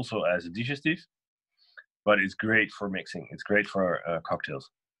as a digestive, but it's great for mixing. It's great for cocktails.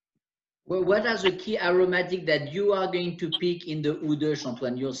 Well, what are the key aromatic that you are going to pick in the Oude,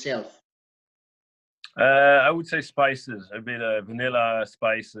 Chantoine, yourself? I would say spices, a bit of vanilla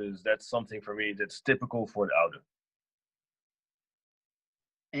spices. That's something for me that's typical for the Oude.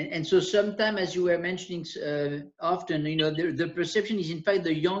 And so sometimes, as you were mentioning often, you know, the perception is in fact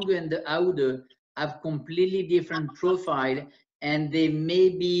the Younger and the Oude have completely different profile, and they may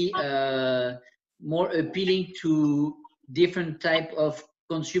be more appealing to different type of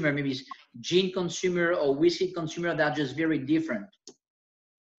consumer, maybe gin consumer or whiskey consumer that are just very different.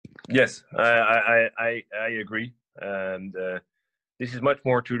 Yes, I agree, and this is much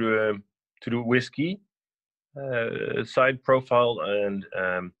more to the whiskey side profile, and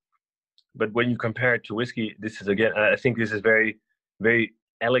but when you compare it to whiskey, this is again, I think this is very, very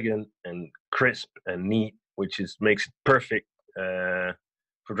elegant and crisp and neat, which makes it perfect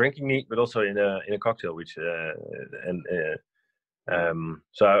for drinking neat, but also in a cocktail.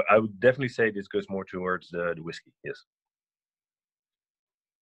 So I would definitely say this goes more towards the whiskey. Yes.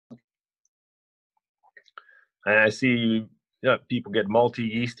 And I see, people get malty,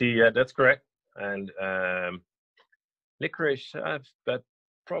 yeasty. Yeah, that's correct. And licorice, that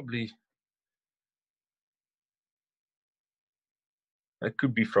probably, that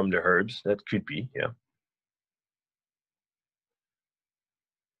could be from the herbs. That could be, yeah.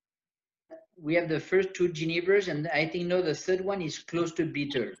 We have the first 2 Genevers, and I think now the third one is close to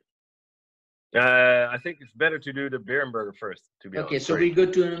bitter. I think it's better to do the Beerenburger first, to be honest. Okay, so we go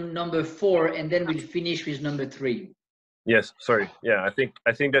to number 4, and then we'll finish with number 3. Yes, sorry. Yeah, I think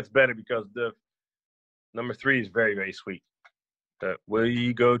that's better because the number 3 is very, very sweet.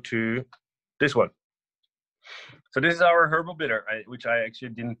 We go to this one. So this is our herbal bitter, which I actually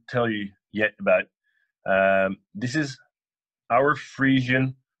didn't tell you yet about. This is our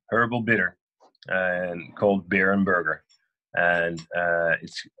Frisian herbal bitter, and called Beerenburger, and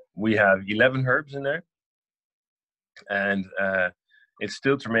we have 11 herbs in there, and it's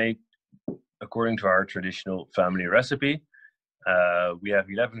still to make according to our traditional family recipe. We have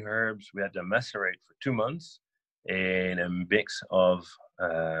 11 herbs. We had them macerate for 2 months in a mix of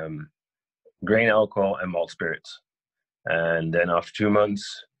grain alcohol and malt spirits. And then after 2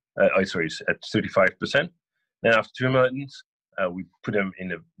 months, at 35%. Then after 2 months, we put them in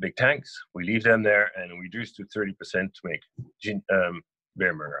the big tanks. We leave them there and we reduce to 30% to make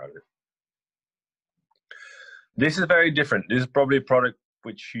Beerenburger out of it. This is very different. This is probably a product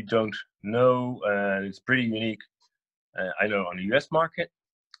which you don't know, and it's pretty unique. I know on the US market,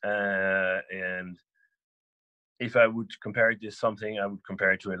 and if I would compare it to something, I would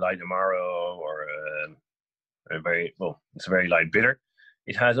compare it to a light Amaro or it's a very light bitter.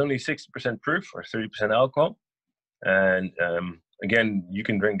 It has only 60% proof or 30% alcohol, and again, you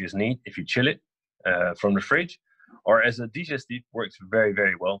can drink this neat if you chill it from the fridge, or as a digestive, works very,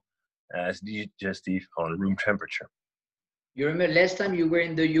 very well as digestive on room temperature. You remember last time you were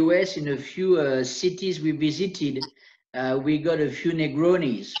in the US, in a few cities we visited, we got a few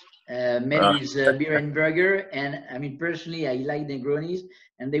Negronis made with Beerenburger, and I mean, personally, I like Negronis,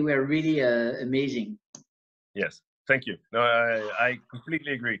 and they were really amazing. Yes, thank you. No, I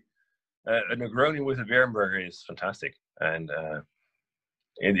completely agree. A Negroni with a Beerenburger is fantastic, and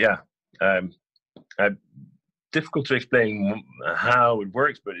difficult to explain how it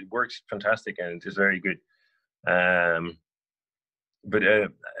works, but it works fantastic, and it is very good. But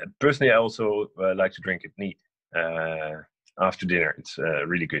personally, I also like to drink it neat after dinner. It's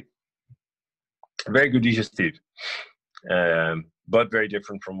really good. Very good digestive, but very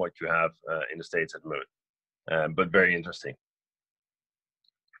different from what you have in the States at the moment, but very interesting.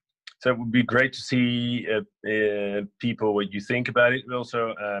 So it would be great to see people what you think about it.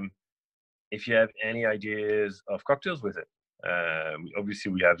 Also, if you have any ideas of cocktails with it.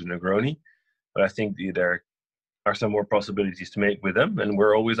 Obviously, we have the Negroni, but I think there are some more possibilities to make with them, and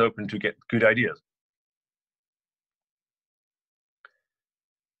we're always open to get good ideas.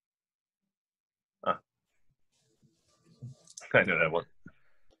 I know that one.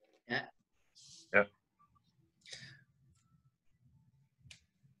 Yeah. Yeah.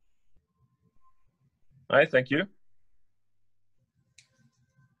 All right, thank you.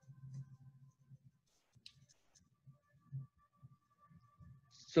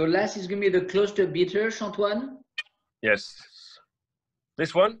 So last is going to be the Kloster Bitter, Antoine? Yes.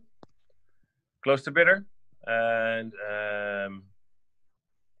 This one, Kloster Bitter, and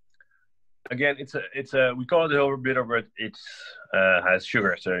again, it's a we call it a bitter, but it has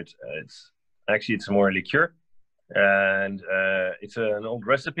sugar, so it's actually more liqueur, and it's an old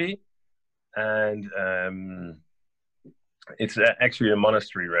recipe, and it's actually a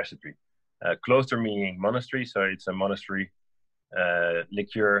monastery recipe. Kloster meaning monastery, so it's a monastery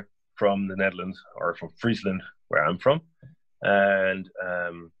liqueur from the Netherlands, or from Friesland, where I'm from, and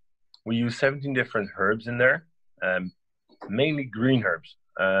we use 17 different herbs in there, mainly green herbs,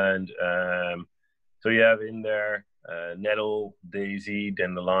 and so you have in there nettle, daisy,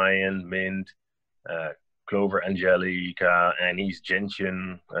 dandelion, mint, clover, angelica, anise,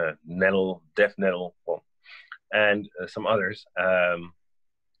 gentian, nettle, deaf nettle, and some others,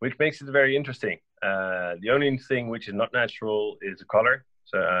 which makes it very interesting. The only thing which is not natural is the color,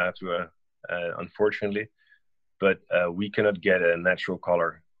 so I have to, unfortunately, but we cannot get a natural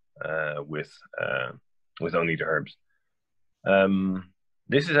color with only the herbs.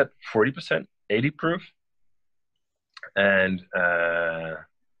 This is at 40%, 80 proof, and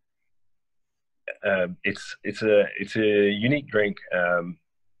it's a unique drink. It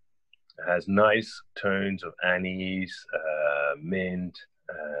has nice tones of anise, mint,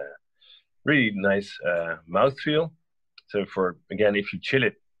 really nice mouthfeel. So again, if you chill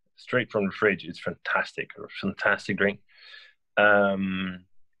it straight from the fridge, it's fantastic. A fantastic drink.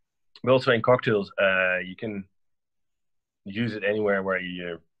 But also in cocktails, you can use it anywhere where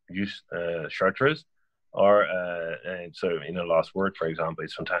you use chartreuse, or and so in a last word, for example,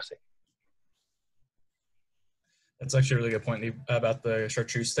 it's fantastic. That's actually a really good point about the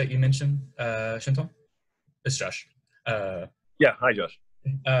chartreuse that you mentioned, Chantal. It's Josh. Yeah, hi Josh.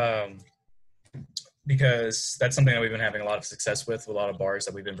 because that's something that we've been having a lot of success with a lot of bars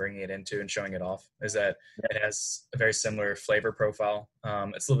that we've been bringing it into and showing it off, is that it has a very similar flavor profile.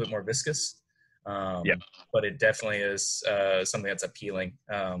 It's a little bit more viscous, but it definitely is something that's appealing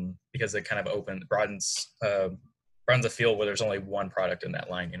because it kind of broadens a field where there's only one product in that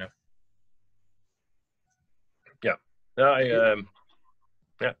line, you know? Yeah.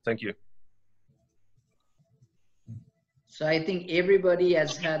 Thank you. So I think everybody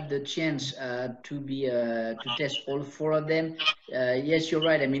has had the chance to test all four of them. Yes, you're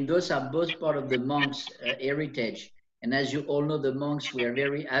right. I mean, those are both part of the monks' heritage. And as you all know, the monks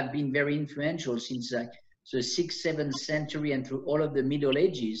have been very influential since the 6th, 7th century and through all of the Middle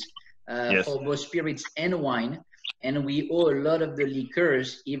Ages for both spirits and wine. And we owe a lot of the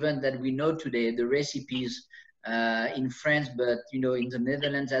liqueurs, even that we know today, the recipes in France, but in the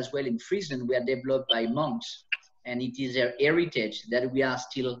Netherlands as well, in Friesland, were developed by monks. And it is their heritage that we are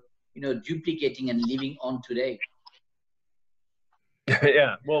still, duplicating and living on today.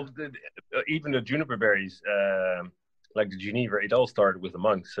 Yeah, well, even the juniper berries, like the Genever, it all started with the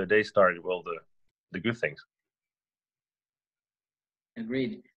monks. So they started the good things.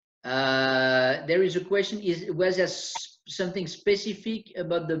 Agreed. There is a question: was there something specific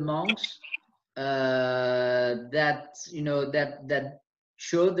about the monks that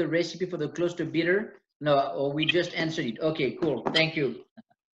showed the recipe for the Kloster bitter? No, or we just answered it. Okay, cool. Thank you.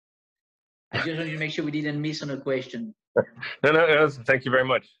 I just wanted to make sure we didn't miss on a question. No, thank you very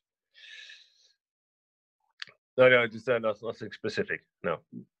much. No, just nothing specific. No.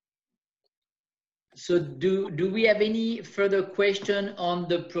 So do we have any further question on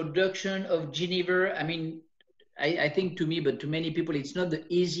the production of Genever? I mean, I think to me, but to many people, it's not the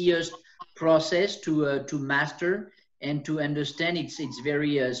easiest process to master and to understand. It's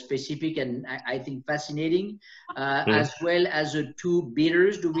very specific and I think fascinating, as well as the two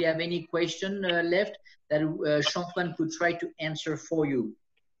bitters. Do we have any question left that Chantoine could try to answer for you?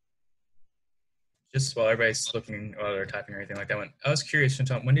 Just while everybody's looking, while they're typing or anything like that, I was curious,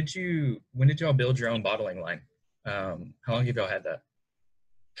 Chantoine, when did y'all build your own bottling line? How long have y'all had that?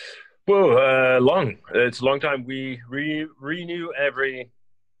 Well, long. It's a long time. We renew every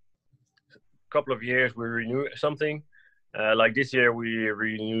couple of years. We renew something. Like this year, we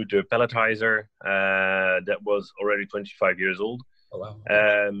renewed the pelletizer that was already 25 years old. Oh, wow.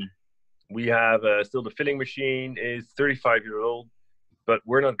 We have still the filling machine is 35 years old, but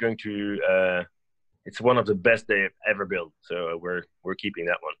we're not going to. It's one of the best they've ever built, so we're keeping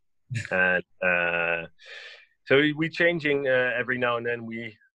that one. And so we're changing every now and then.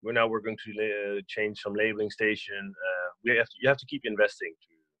 We're going to change some labeling station. You have to keep investing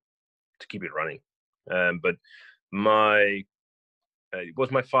to keep it running. But it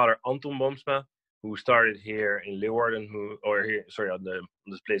was my father Anton Boomsma who started here in Leeuwarden, on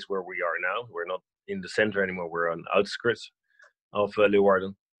this place where we are now. We're not in the center anymore. We're on the outskirts of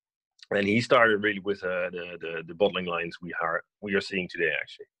Leeuwarden. And he started really with the bottling lines we are seeing today,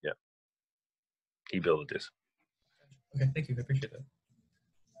 actually. Yeah, he built this. Okay, thank you. I appreciate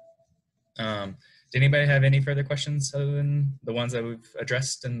that. Did anybody have any further questions other than the ones that we've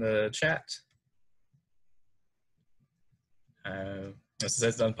addressed in the chat? Since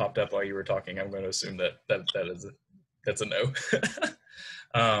that's done popped up while you were talking, I'm going to assume that's a no.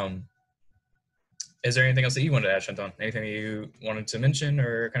 Is there anything else that you wanted to add, Chantoine? Anything you wanted to mention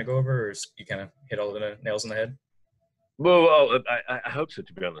or kind of go over, or you kind of hit all the nails on the head? Well, I hope so,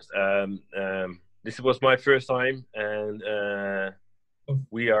 to be honest. This was my first time, and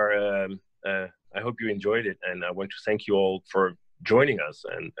we are. I hope you enjoyed it, and I want to thank you all for joining us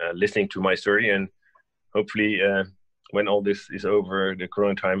and listening to my story. And hopefully, when all this is over, the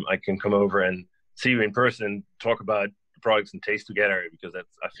Corona time, I can come over and see you in person, talk about the products and taste together, because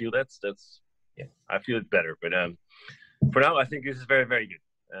I feel I feel it better. But for now, I think this is very, very good.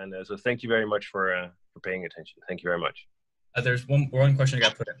 And so thank you very much for paying attention. Thank you very much. There's one question I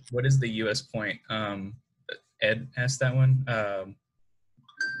got put in. What is the U.S. point? Ed asked that one.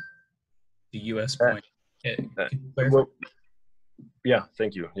 The U.S. point. Well, yeah,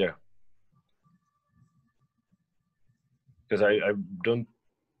 thank you. Yeah. Because I don't.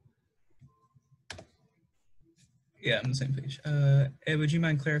 Yeah, I'm on the same page. Ed, would you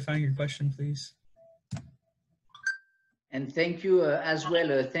mind clarifying your question, please? And thank you as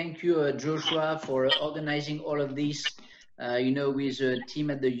well. Thank you, Joshua, for organizing all of this, with a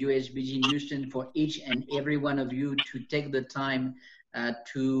team at the USBG in Houston, for each and every one of you to take the time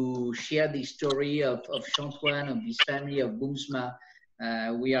to share the story of Chantoine, of this family, of Boomsma.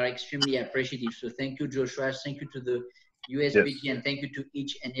 We are extremely appreciative. So thank you, Joshua. Thank you to the USBG, and thank you to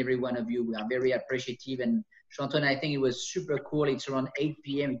each and every one of you. We are very appreciative, and Chanton, I think it was super cool. It's around 8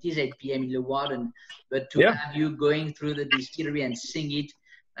 p.m. It is 8 p.m. in Leeuwarden, but to Yeah. have you going through the distillery and sing it,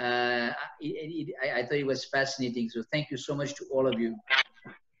 I thought it was fascinating. So thank you so much to all of you.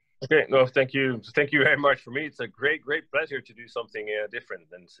 Okay, no, thank you very much. For me, it's a great pleasure to do something different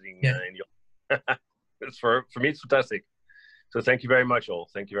than sitting in the. It's for me, it's fantastic. So thank you very much, all.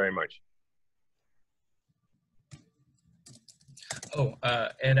 Thank you very much. Oh,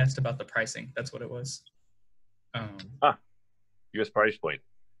 Ed asked about the pricing. That's what it was. US price point.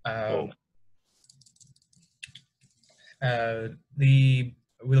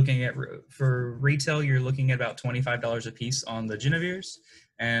 We're looking at, for retail, you're looking at about $25 a piece on the Genevers,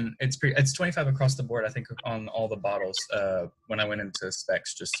 and it's 25 across the board, I think, on all the bottles when I went into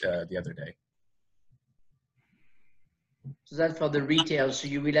specs just the other day. So that's for the retail. So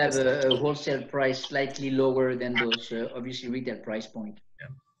you will have a wholesale price slightly lower than those obviously retail price point.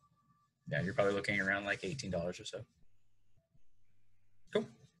 Yeah, you're probably looking around like $18 or so. Cool.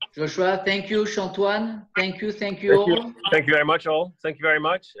 Joshua, thank you. Chantoine, thank you all. Thank you very much, all. Thank you very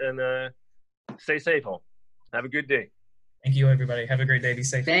much, and stay safe, all. Have a good day. Thank you, everybody. Have a great day. Be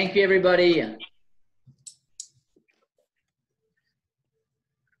safe. Thank you, everybody.